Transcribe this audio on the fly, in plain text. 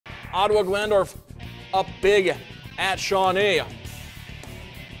Ottawa-Glandorf up big at Shawnee.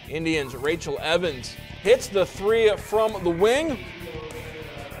 Indians' Rachel Evans hits the three from the wing.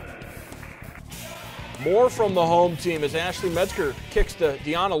 More from the home team as Ashley Metzger kicks to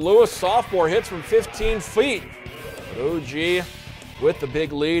Deanna Lewis. Sophomore hits from 15 feet. But OG with the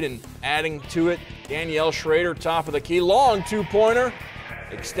big lead and adding to it, Danielle Schrader, top of the key. Long two-pointer,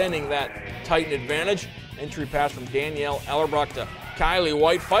 extending that Titan advantage. Entry pass from Danielle Ellerbrock to Kylie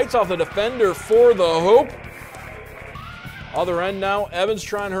White. Fights off the defender for the hoop. Other end now, Evans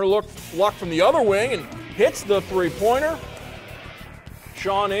trying her luck from the other wing and hits the three-pointer.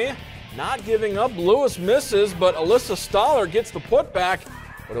 Shawnee not giving up. Lewis misses, but Alyssa Stoller gets the putback.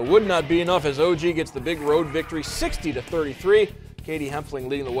 But it would not be enough as OG gets the big road victory, 60-33. Katie Hempfling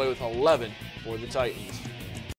leading the way with 11 for the Titans.